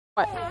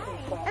What?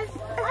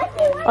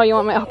 Oh, you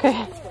want my,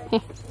 okay.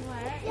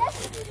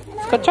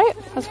 Let's go try it.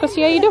 Let's go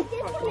see how you do. Mama,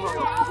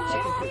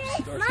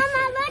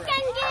 look, I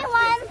get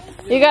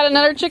one. You got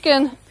another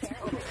chicken.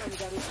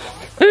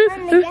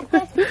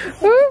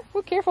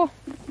 Ooh, careful.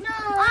 No,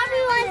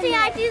 Aubrey wants to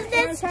use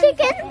this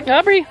chicken.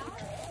 Aubrey.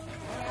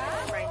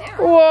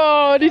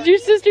 Whoa, did your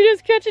sister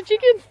just catch a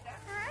chicken?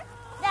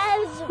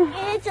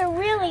 It's a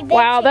really big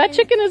wow, chicken. that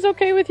chicken is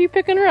okay with you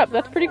picking her up.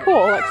 That's pretty cool,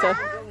 Alexa.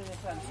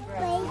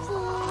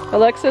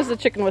 Alexa's the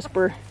chicken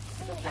whisperer.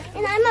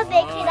 And I'm a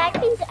big kid. I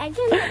can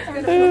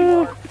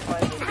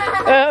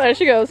there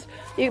she goes.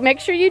 You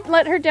make sure you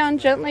let her down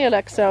gently,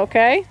 Alexa,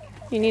 okay?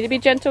 You need to be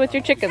gentle with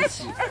your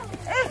chickens.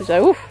 She's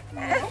like, oof.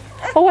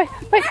 Oh, wait,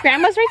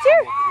 Grandma's right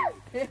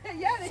there.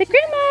 Say,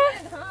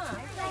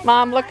 Grandma.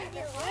 Mom, look.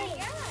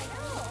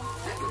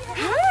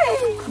 Hi.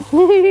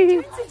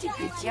 Doing such a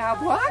good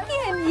job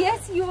walking.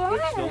 Yes, you are.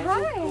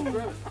 Hi.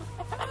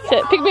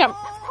 Sit, pick me up.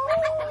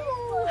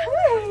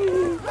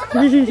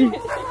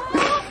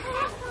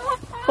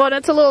 Well,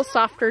 it's a little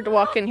softer to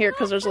walk in here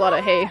because there's a lot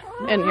of hay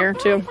in here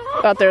too.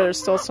 Out there's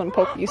still some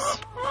pokies.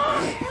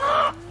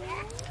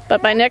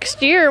 But by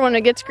next year, when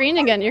it gets green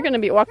again, you're going to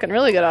be walking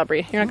really good,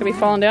 Aubrey. You're not going to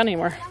be falling down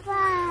anymore.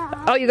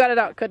 Oh, you got it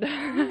out. Good.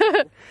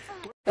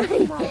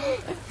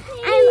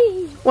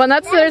 Well,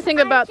 that's the other thing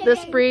about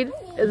this breed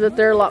is that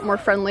they're a lot more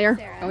friendlier.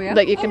 Oh, yeah?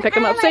 That you can pick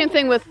them up. Same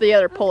thing with the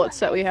other pullets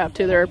that we have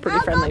too. They're a pretty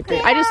friendly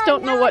breed. I just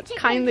don't know what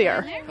kind they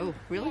are. Oh,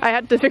 really? I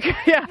had to figure.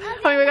 Yeah,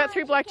 I mean we got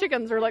 3 black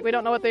chickens. We're like we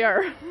don't know what they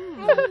are.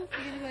 Too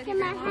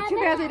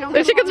bad they don't.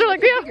 The chickens are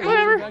like yeah,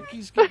 whatever.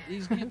 He's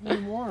getting me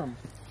warm.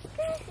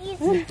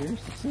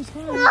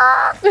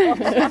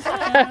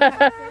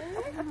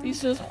 He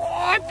says,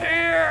 "Hi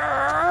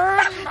there."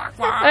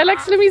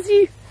 Alex, let me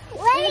see.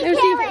 Let me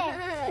kill it.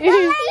 Let me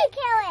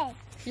kill it.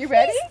 You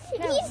ready? He's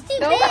too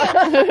big.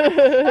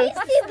 He's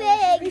too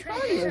big. He's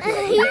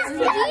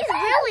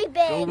really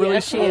big.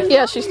 Really she is.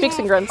 Yeah, she speaks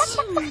in grunts.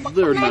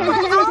 They're not. Your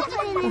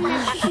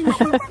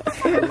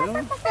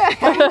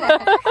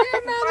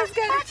mama's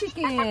got a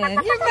chicken.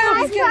 Your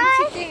mama's got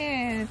a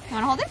chicken.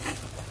 Want to hold it?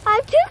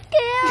 I'm too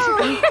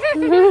scared.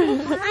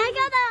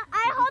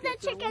 I hold the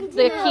chicken too.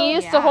 The key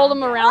is to hold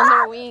them around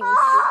their wings.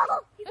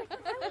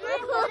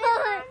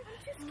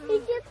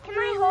 Can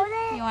I hold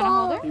it? You want to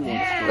hold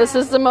her? This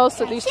is the most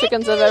that these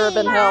chickens have ever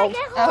been held.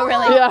 Oh,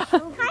 really? Yeah.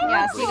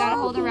 Yeah, so you got to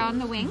hold around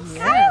the wings.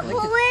 Can I pull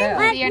it?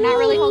 So you're not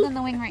really holding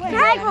the wing right Can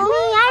now. I pull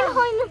it? I'm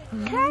holding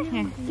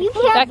it. You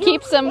can't. That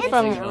keeps them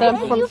from You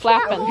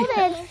flapping. can't hold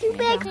it. It's too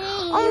big.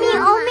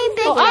 Only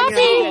big.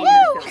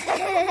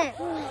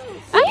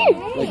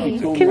 Like you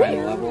told me my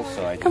level,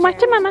 so I Come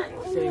watch your mama.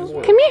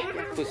 Come here.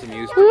 put some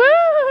music.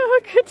 Whoa,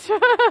 good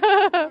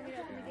job.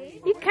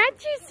 You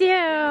caught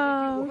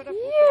yourself.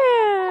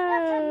 Yeah.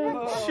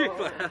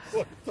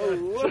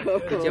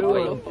 Good job,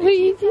 boy. What are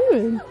you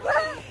doing?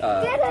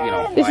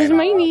 This is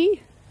my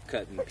knee.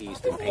 Cut and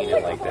pieced and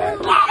painted like that.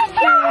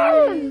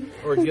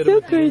 Or get them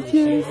at the end of the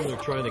season, they're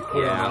trying to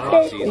clear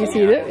out. You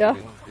see it? Yeah. I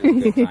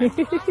want to get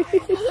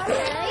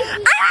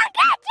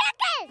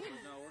chicken.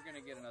 No, we're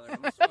gonna get another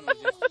one. This one was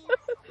just.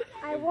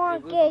 I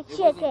want to get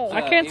chicken.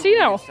 I can't see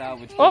now.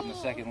 Oh, the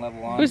second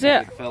level on. Who's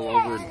that? It fell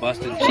over and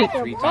busted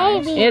 3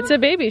 times. It's a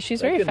baby. She's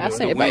very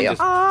fascinated by you.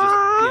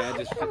 Yeah,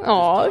 just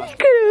Aw,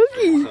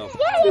 cookie.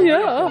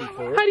 Yeah.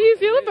 How do you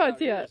feel about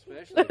that?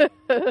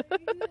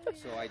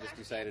 So I just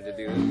decided to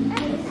do it.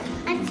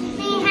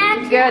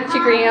 Got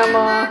your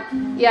grandma.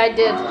 Yeah, I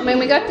did. I mean,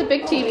 we got the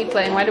big TV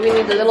playing. Why do we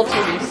need the little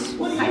TVs?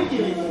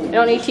 We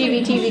don't need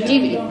TV.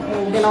 You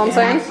know what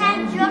I'm saying?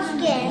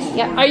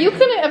 Yeah. Are you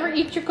gonna ever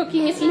eat your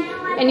cookie, Missy?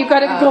 And you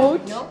got a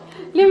goat? Nope.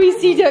 Let me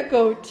see that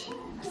goat.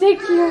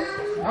 Thank you.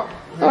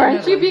 Or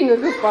aren't you being a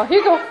goofball? Here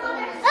you go.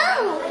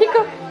 Here you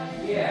go.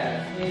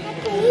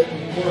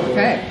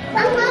 Okay.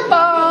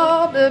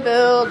 Bob the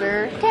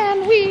Builder,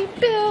 can we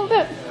build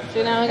it?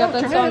 See, now I got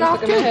that song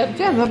stuck in my head.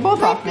 Yeah, they're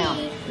both off now.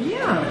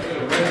 Yeah.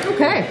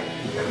 Okay.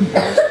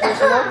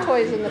 There's more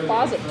toys in the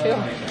closet too.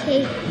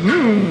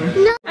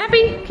 No.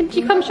 Abby, can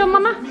you come show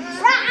Mama? Oh,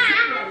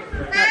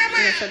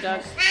 she show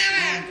Doug.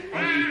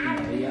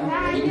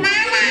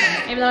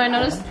 Even though I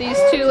noticed these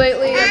two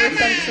lately, ever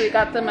since we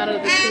got them out of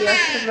the Kia.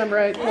 Because remember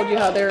I told you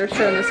how they were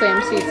sharing the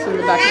same seats in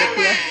the back of the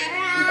Kia.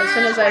 As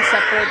soon as I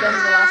separated them the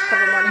last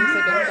couple mornings,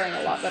 they've been playing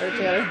a lot better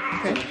together.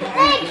 Okay.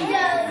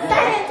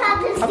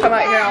 I'll come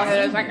out here and I'll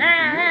hear it's like,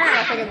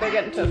 I think if they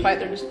get into a fight,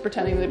 they're just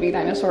pretending to be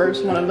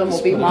dinosaurs. One of them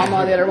will be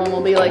Mama, the other one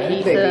will be like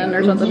Ethan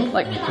or something,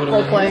 like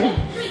role playing.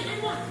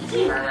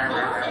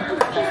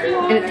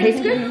 And it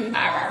tastes good?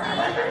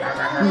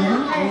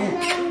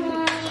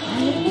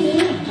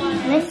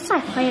 What's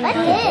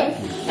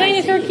this?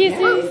 Dinosaur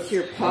kisses. It's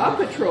your Paw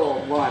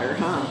Patrol water,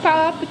 huh?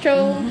 Paw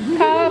Patrol.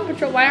 Paw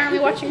Patrol. Why aren't we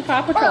watching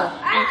Paw Patrol,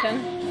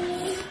 Ethan?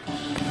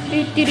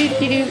 Do do do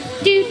do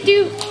do do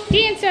do.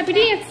 Dance, Abby,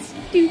 dance.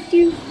 Do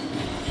do.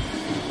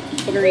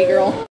 Boogery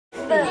girl.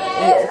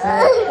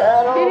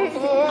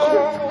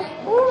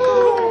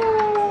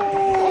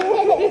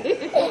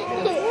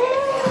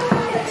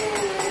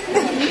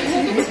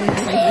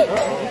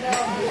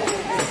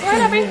 What,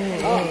 Abby?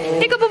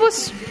 Here you go,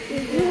 Bubbles.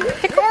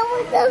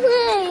 That was the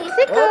way.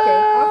 Okay,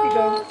 off you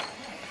go.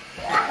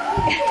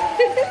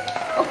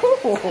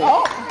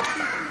 Oh.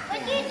 What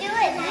do you do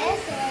it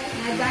this?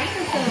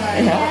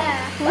 Yeah.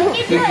 What do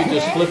you do You it just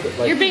this? flip it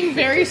like You're being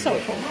very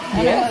social.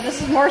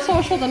 This is more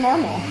social than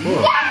normal.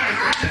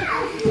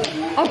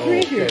 All three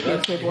of your Okay,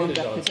 kids that's were warmed hit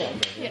it up on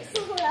today,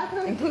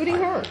 something. including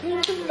her.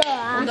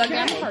 The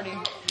grandma party.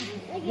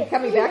 You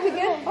coming back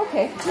again?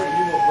 Okay.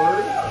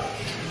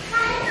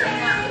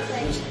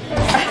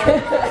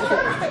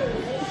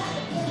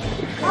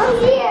 Oh,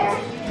 here.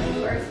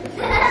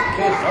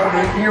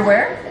 You're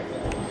where?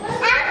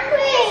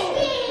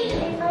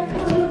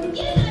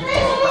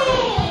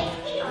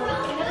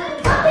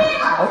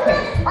 Okay.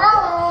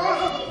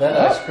 That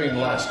ice cream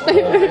lasts all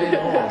day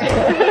long.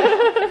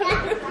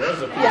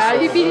 There's a piece Yeah, are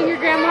you of, feeding your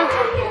grandma?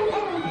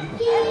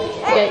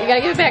 Yeah, you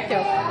gotta give it back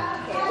though.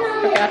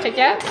 Okay, I'll take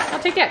that. I'll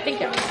take that.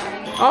 Thank you.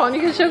 Oh, and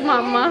you can show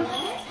Mama.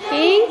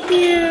 Thank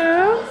you.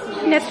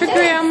 And that's for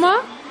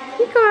Grandma.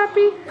 Here you go,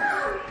 Happy.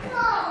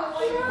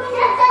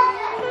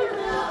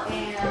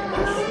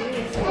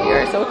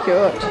 You're so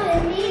cute.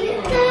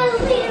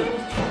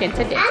 It's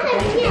a I'm a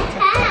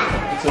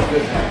cat. It's a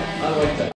good hat. I like that.